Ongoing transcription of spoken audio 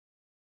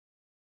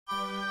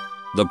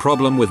The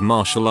problem with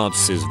martial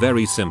arts is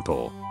very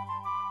simple.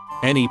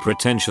 Any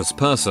pretentious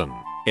person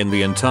in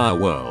the entire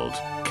world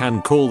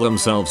can call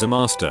themselves a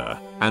master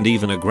and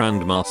even a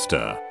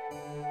grandmaster,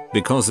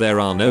 because there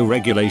are no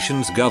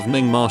regulations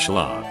governing martial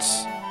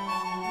arts.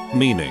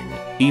 Meaning,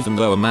 even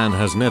though a man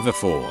has never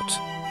fought,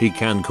 he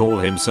can call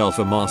himself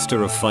a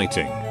master of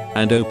fighting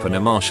and open a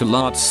martial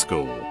arts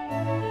school.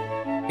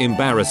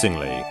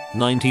 Embarrassingly,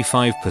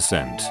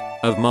 95%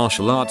 of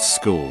martial arts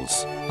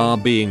schools are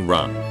being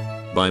run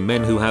by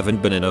men who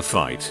haven't been in a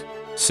fight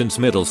since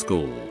middle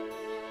school.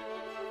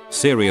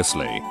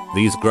 Seriously,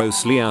 these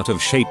grossly out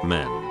of shape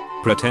men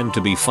pretend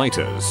to be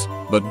fighters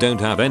but don't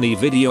have any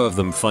video of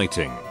them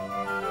fighting.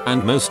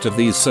 And most of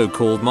these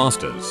so-called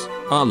masters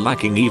are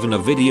lacking even a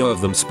video of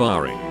them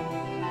sparring.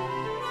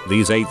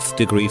 These 8th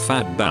degree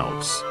fat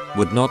belts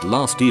would not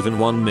last even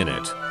 1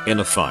 minute in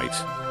a fight.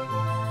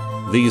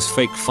 These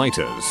fake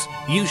fighters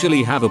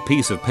usually have a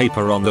piece of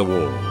paper on the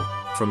wall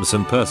from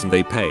some person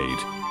they paid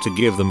to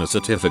give them a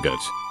certificate.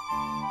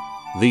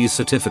 These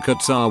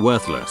certificates are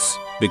worthless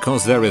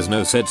because there is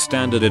no set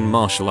standard in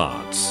martial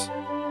arts.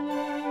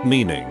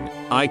 Meaning,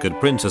 I could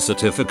print a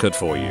certificate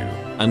for you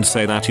and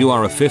say that you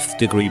are a 5th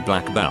degree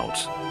black belt,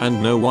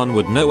 and no one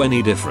would know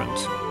any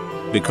different.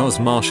 Because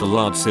martial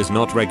arts is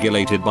not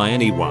regulated by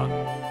anyone.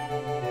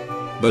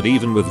 But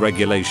even with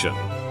regulation,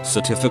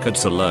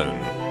 certificates alone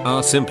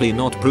are simply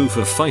not proof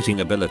of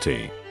fighting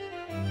ability.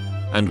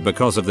 And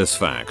because of this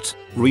fact,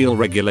 real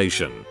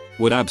regulation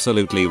would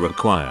absolutely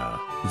require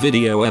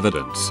video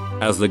evidence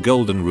as the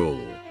golden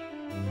rule.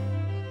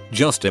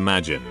 Just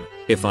imagine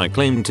if I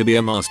claimed to be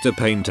a master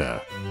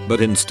painter,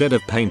 but instead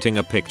of painting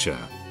a picture,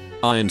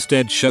 I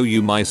instead show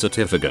you my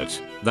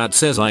certificate that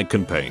says I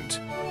can paint.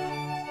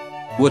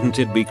 Wouldn't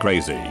it be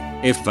crazy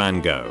if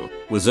Van Gogh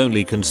was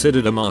only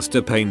considered a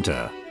master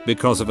painter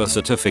because of a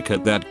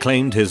certificate that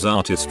claimed his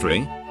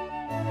artistry?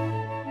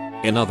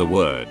 In other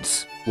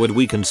words, would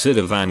we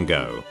consider Van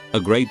Gogh a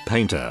great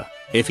painter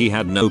if he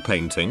had no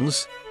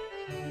paintings?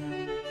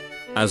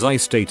 As I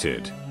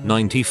stated,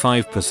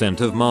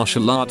 95% of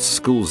martial arts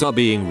schools are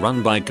being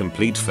run by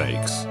complete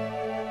fakes.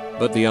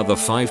 But the other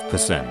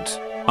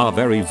 5% are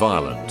very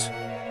violent.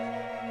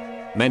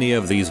 Many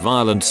of these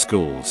violent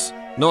schools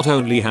not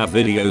only have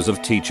videos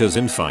of teachers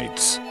in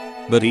fights,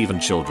 but even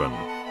children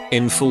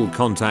in full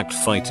contact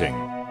fighting.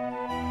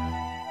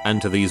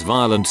 And to these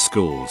violent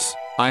schools,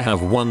 I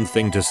have one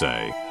thing to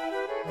say.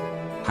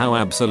 How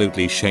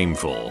absolutely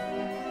shameful.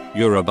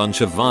 You're a bunch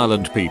of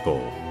violent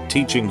people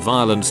teaching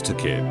violence to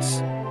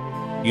kids.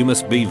 You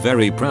must be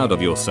very proud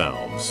of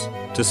yourselves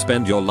to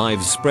spend your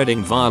lives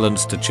spreading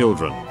violence to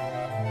children,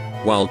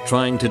 while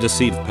trying to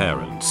deceive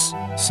parents,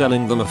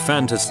 selling them a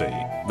fantasy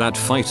that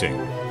fighting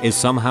is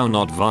somehow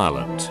not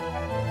violent.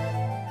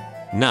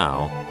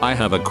 Now, I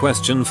have a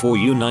question for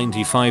you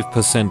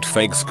 95%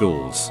 fake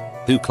schools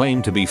who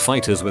claim to be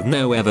fighters with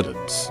no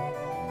evidence.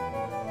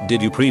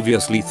 Did you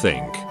previously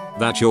think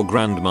that your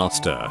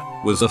grandmaster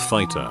was a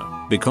fighter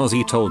because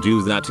he told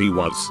you that he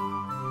was?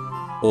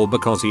 Or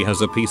because he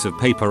has a piece of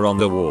paper on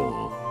the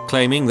wall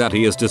claiming that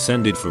he is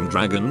descended from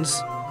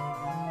dragons?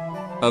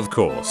 Of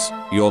course,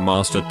 your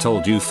master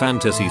told you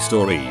fantasy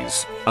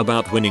stories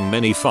about winning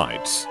many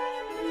fights.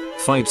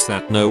 Fights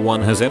that no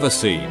one has ever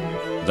seen,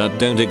 that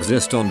don't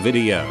exist on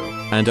video,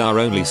 and are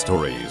only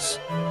stories.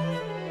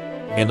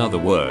 In other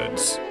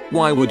words,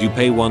 why would you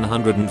pay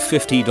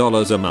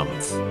 $150 a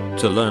month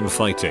to learn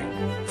fighting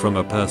from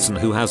a person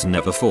who has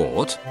never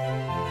fought?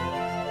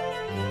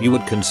 You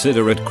would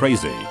consider it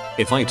crazy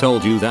if I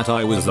told you that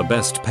I was the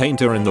best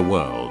painter in the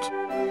world,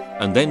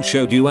 and then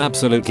showed you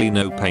absolutely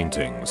no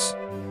paintings.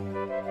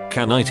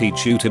 Can I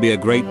teach you to be a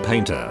great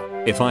painter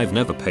if I've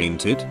never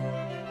painted?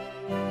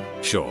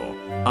 Sure,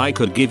 I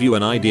could give you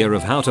an idea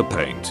of how to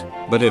paint,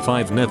 but if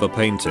I've never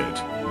painted,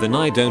 then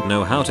I don't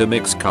know how to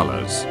mix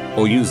colors,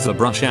 or use the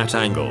brush at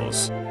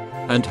angles,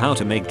 and how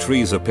to make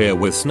trees appear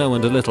with snow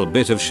and a little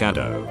bit of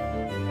shadow.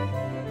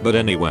 But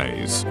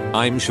anyways,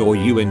 I'm sure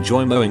you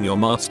enjoy mowing your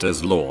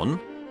master's lawn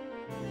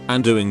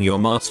and doing your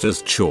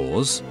master's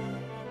chores.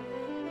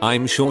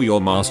 I'm sure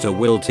your master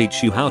will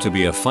teach you how to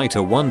be a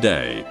fighter one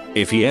day,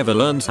 if he ever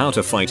learns how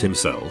to fight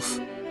himself.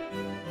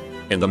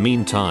 In the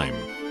meantime,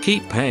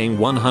 keep paying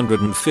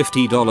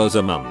 $150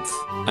 a month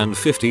and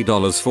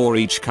 $50 for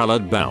each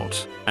colored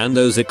bout and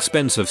those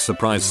expensive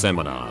surprise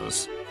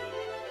seminars.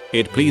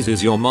 It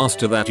pleases your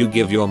master that you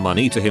give your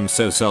money to him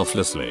so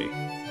selflessly.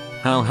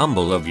 How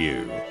humble of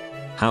you.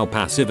 How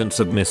passive and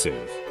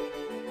submissive.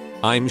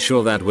 I'm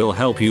sure that will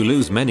help you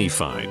lose many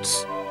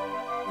fights.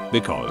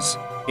 Because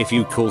if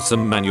you call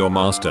some man your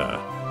master,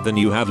 then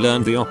you have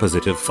learned the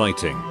opposite of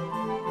fighting.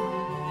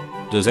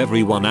 Does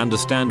everyone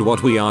understand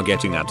what we are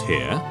getting at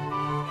here?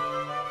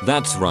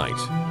 That's right,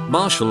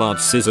 martial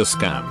arts is a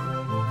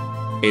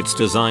scam. It's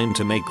designed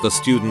to make the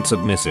student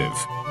submissive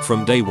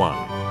from day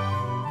one.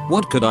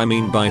 What could I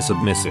mean by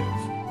submissive?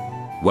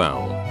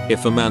 Well,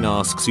 if a man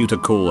asks you to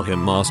call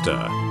him master,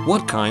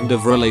 what kind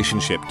of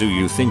relationship do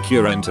you think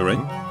you're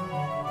entering?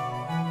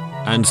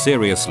 And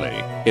seriously,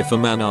 if a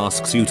man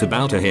asks you to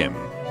bow to him,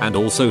 and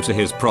also to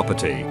his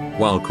property,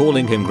 while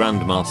calling him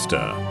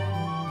Grandmaster.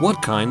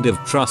 What kind of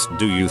trust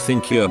do you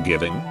think you're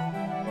giving?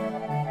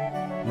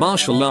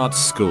 Martial arts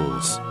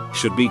schools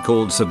should be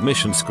called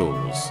submission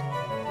schools,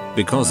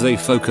 because they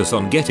focus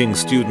on getting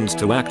students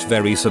to act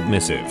very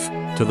submissive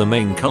to the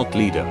main cult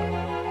leader.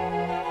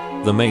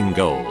 The main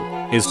goal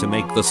is to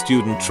make the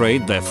student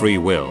trade their free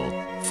will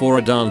for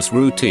a dance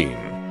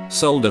routine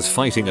sold as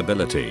fighting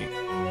ability.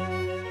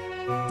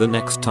 The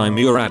next time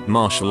you're at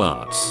martial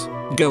arts,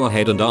 go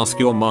ahead and ask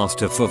your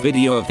master for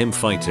video of him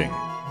fighting.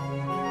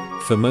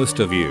 For most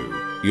of you,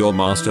 your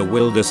master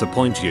will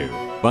disappoint you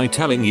by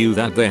telling you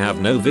that they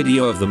have no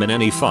video of them in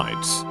any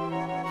fights.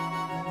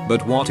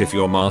 But what if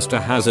your master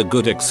has a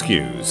good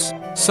excuse,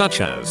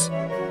 such as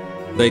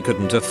they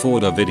couldn't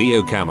afford a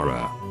video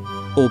camera?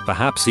 Or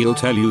perhaps he'll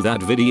tell you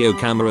that video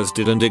cameras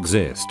didn't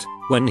exist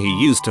when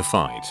he used to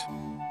fight.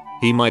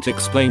 He might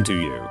explain to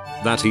you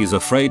that he's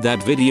afraid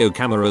that video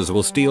cameras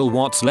will steal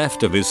what's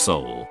left of his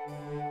soul.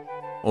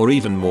 Or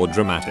even more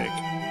dramatic,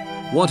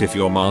 what if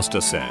your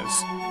master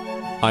says,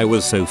 I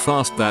was so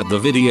fast that the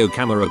video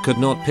camera could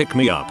not pick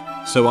me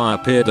up, so I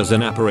appeared as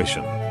an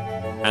apparition.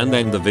 And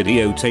then the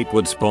videotape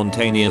would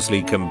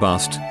spontaneously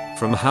combust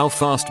from how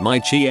fast my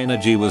chi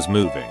energy was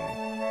moving.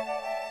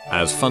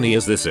 As funny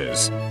as this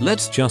is,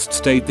 let's just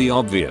state the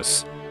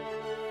obvious.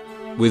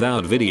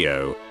 Without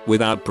video,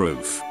 without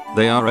proof,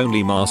 they are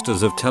only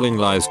masters of telling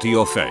lies to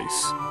your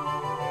face.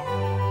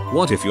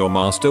 What if your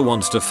master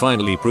wants to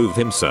finally prove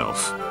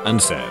himself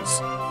and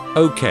says,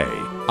 okay,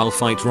 I'll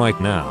fight right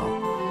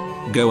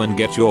now. Go and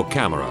get your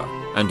camera,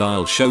 and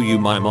I'll show you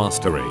my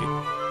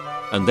mastery.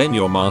 And then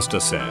your master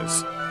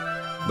says,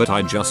 but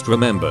I just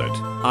remembered,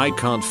 I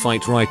can't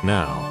fight right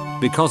now,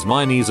 because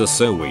my knees are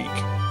so weak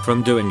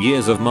from doing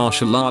years of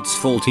martial arts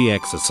faulty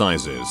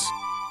exercises.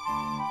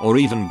 Or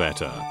even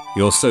better,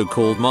 your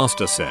so-called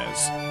master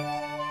says,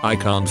 I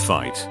can't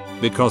fight,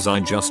 because I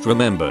just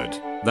remembered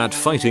that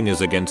fighting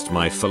is against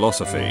my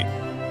philosophy.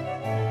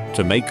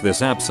 To make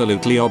this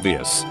absolutely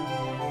obvious,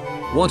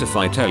 what if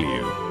I tell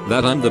you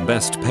that I'm the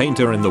best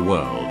painter in the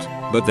world,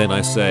 but then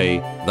I say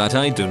that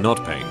I do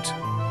not paint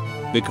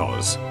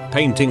because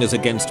painting is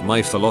against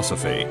my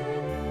philosophy,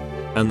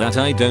 and that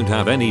I don't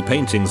have any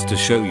paintings to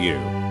show you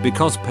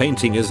because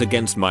painting is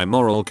against my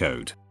moral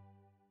code?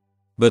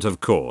 But of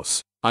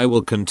course, I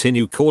will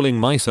continue calling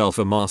myself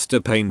a master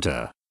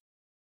painter,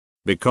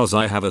 because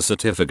I have a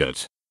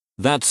certificate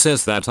that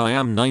says that I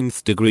am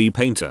 9th degree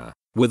painter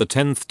with a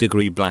 10th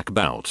degree black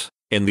belt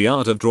in the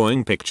art of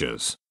drawing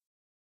pictures.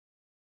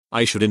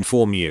 I should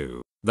inform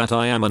you that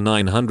I am a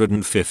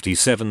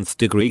 957th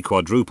degree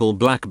quadruple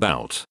black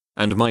belt,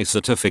 and my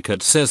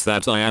certificate says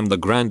that I am the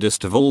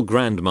grandest of all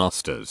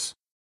grandmasters.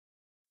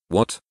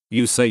 What?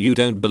 You say you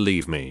don't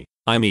believe me?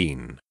 I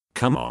mean,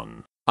 come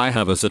on, I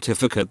have a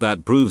certificate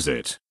that proves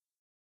it.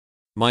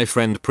 My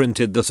friend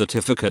printed the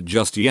certificate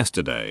just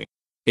yesterday.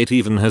 It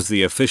even has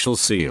the official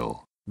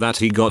seal that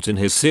he got in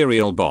his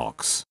cereal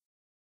box.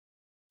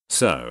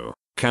 So,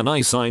 can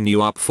I sign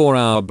you up for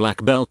our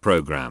black belt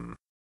program?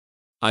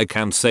 I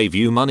can save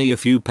you money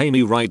if you pay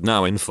me right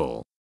now in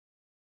full.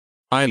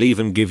 I'll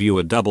even give you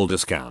a double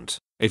discount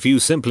if you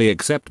simply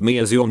accept me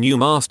as your new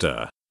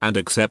master and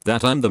accept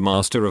that I'm the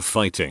master of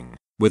fighting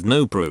with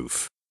no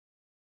proof.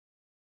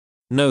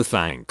 No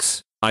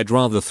thanks, I'd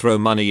rather throw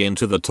money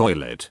into the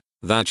toilet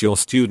that your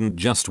student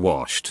just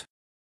washed.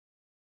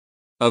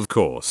 Of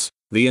course,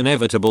 the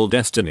inevitable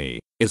destiny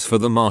is for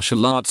the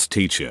martial arts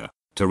teacher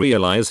to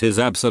realize his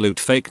absolute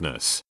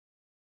fakeness.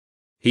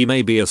 He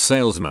may be a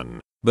salesman,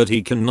 but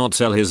he cannot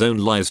sell his own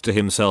lies to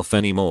himself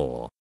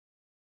anymore.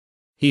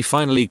 He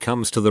finally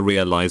comes to the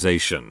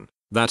realization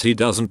that he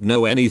doesn't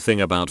know anything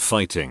about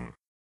fighting.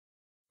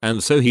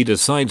 And so he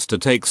decides to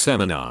take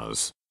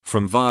seminars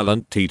from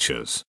violent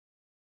teachers.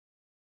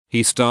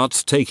 He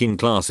starts taking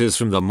classes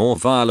from the more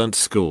violent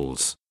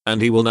schools,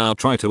 and he will now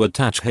try to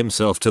attach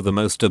himself to the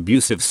most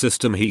abusive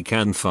system he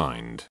can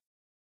find.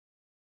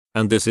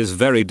 And this is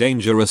very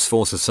dangerous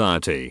for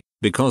society,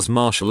 because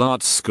martial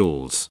arts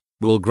schools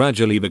will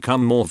gradually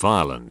become more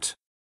violent.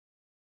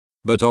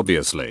 But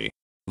obviously,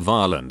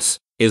 violence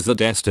is the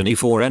destiny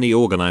for any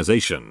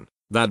organization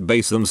that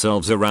base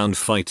themselves around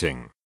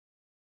fighting.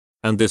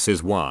 And this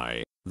is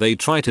why they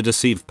try to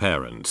deceive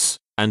parents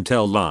and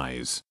tell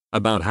lies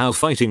about how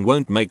fighting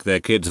won't make their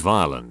kids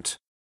violent.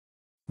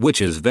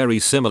 Which is very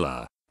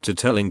similar to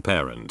telling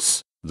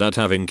parents that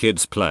having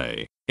kids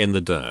play in the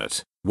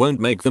dirt won't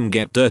make them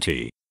get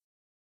dirty.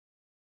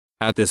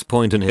 At this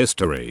point in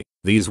history,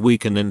 these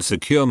weak and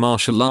insecure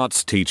martial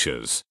arts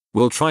teachers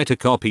will try to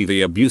copy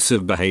the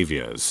abusive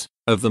behaviors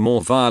of the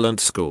more violent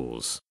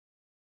schools.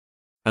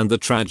 And the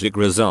tragic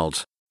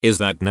result is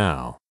that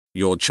now,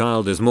 your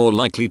child is more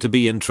likely to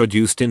be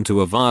introduced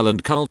into a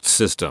violent cult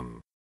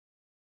system.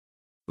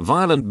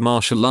 Violent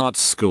martial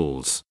arts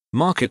schools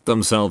market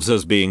themselves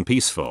as being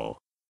peaceful.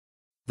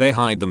 They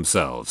hide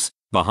themselves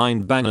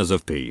behind banners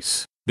of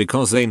peace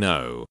because they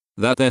know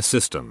that their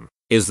system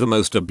is the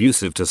most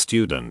abusive to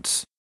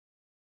students.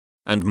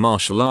 And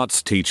martial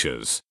arts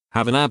teachers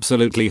have an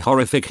absolutely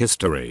horrific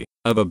history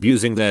of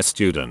abusing their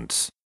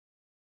students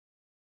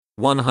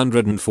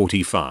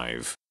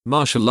 145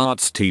 martial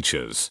arts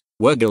teachers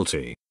were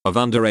guilty of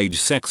underage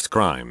sex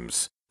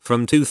crimes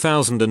from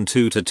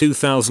 2002 to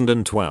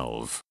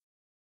 2012.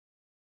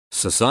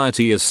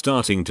 Society is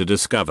starting to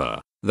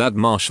discover that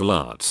martial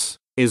arts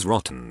is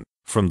rotten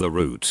from the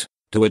root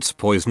to its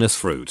poisonous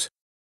fruit.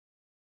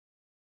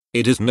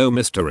 It is no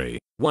mystery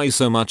why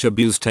so much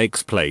abuse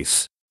takes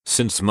place,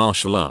 since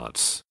martial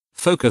arts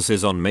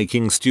focuses on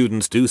making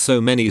students do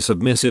so many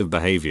submissive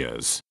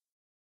behaviors.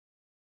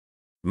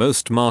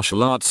 Most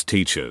martial arts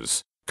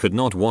teachers could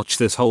not watch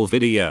this whole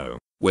video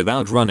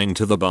without running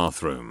to the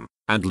bathroom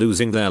and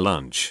losing their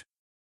lunch.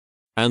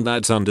 And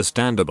that's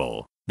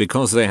understandable,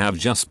 because they have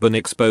just been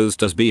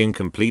exposed as being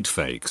complete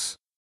fakes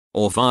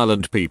or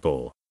violent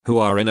people who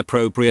are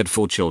inappropriate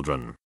for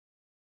children.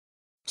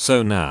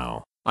 So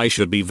now, I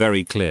should be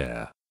very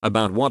clear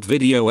about what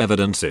video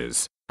evidence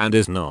is and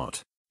is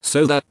not,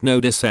 so that no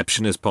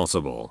deception is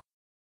possible.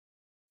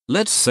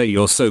 Let's say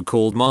your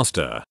so-called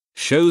master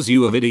shows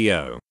you a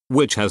video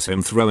which has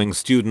him throwing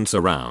students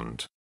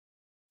around.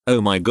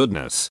 Oh my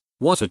goodness,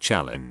 what a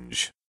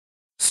challenge.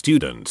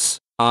 Students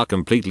are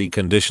completely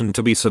conditioned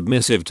to be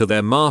submissive to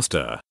their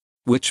master,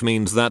 which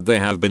means that they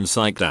have been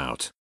psyched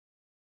out.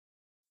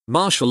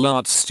 Martial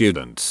arts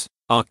students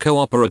are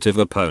cooperative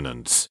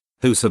opponents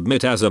who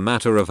submit as a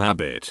matter of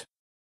habit.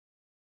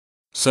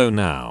 So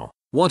now,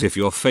 what if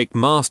your fake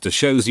master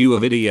shows you a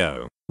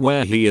video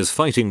where he is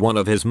fighting one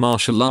of his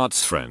martial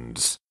arts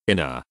friends in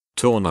a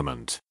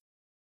tournament?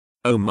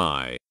 Oh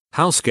my,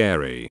 how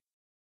scary.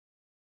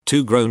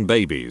 Two grown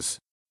babies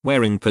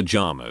wearing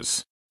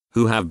pajamas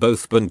who have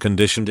both been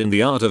conditioned in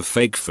the art of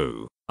fake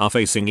fu are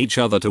facing each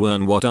other to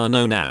earn what are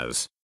known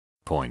as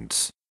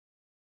points.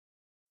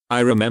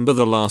 I remember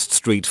the last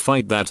street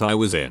fight that I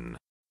was in.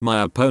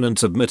 My opponent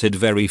submitted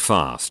very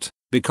fast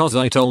because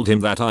I told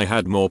him that I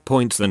had more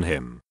points than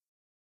him.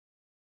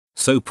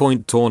 So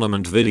point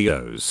tournament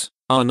videos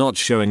are not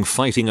showing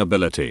fighting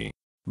ability,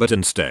 but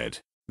instead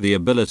the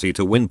ability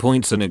to win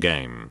points in a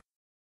game.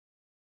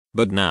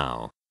 But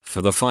now,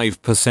 for the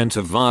 5%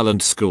 of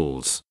violent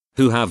schools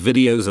who have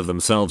videos of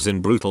themselves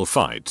in brutal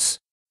fights,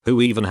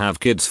 who even have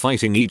kids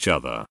fighting each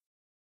other.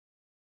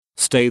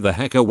 Stay the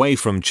heck away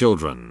from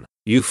children,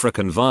 you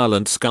frickin'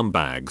 violent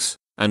scumbags,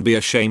 and be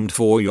ashamed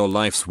for your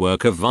life's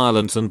work of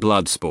violence and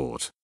blood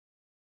sport.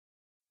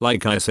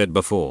 Like I said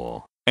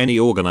before, any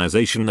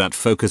organization that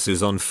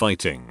focuses on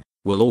fighting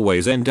will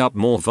always end up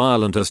more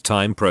violent as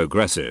time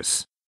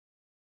progresses.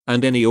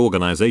 And any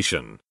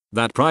organization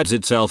that prides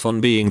itself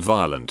on being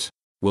violent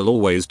will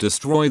always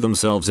destroy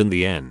themselves in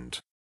the end.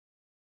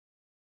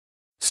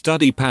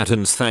 Study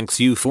Patterns thanks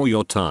you for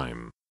your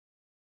time.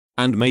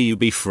 And may you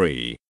be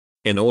free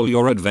in all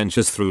your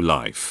adventures through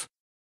life.